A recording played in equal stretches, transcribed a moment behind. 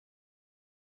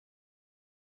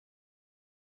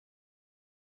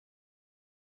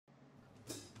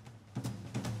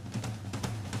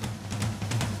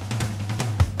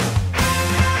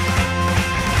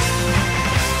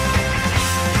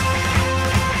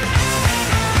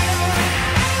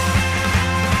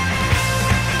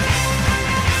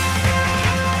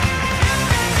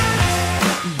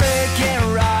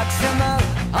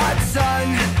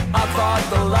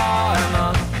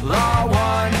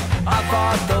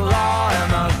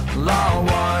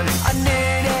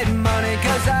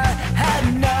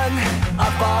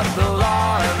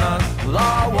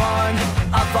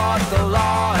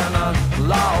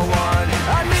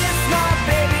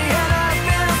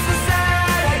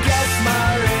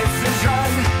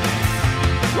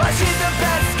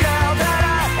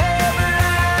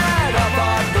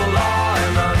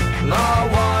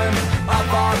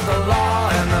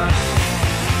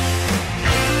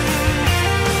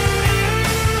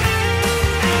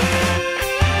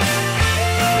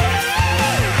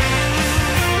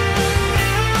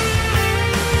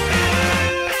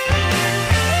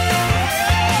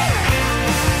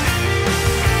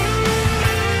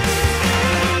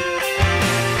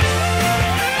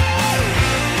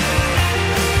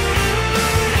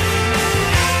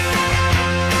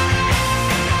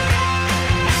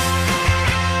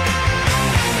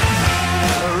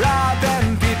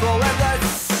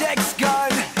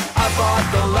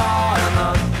fought the law and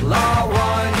the law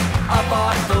won. I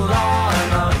fought the law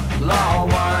and the law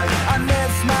won. I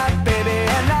miss my baby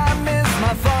and I miss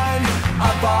my fun.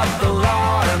 I fought the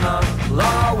law and the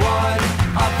law won.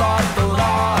 I fought the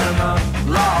law and the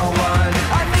law won.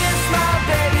 I miss my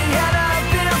baby and I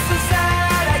feel so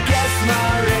sad. I guess my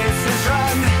race is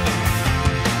run.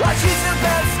 Well, she's the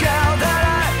best girl that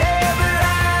I ever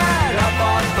had. I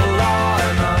fought the law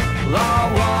and the law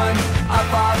won. I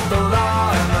fought the law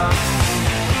and the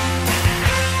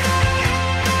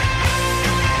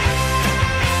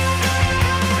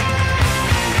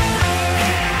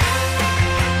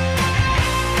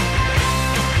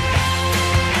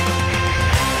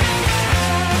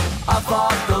I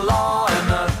fought the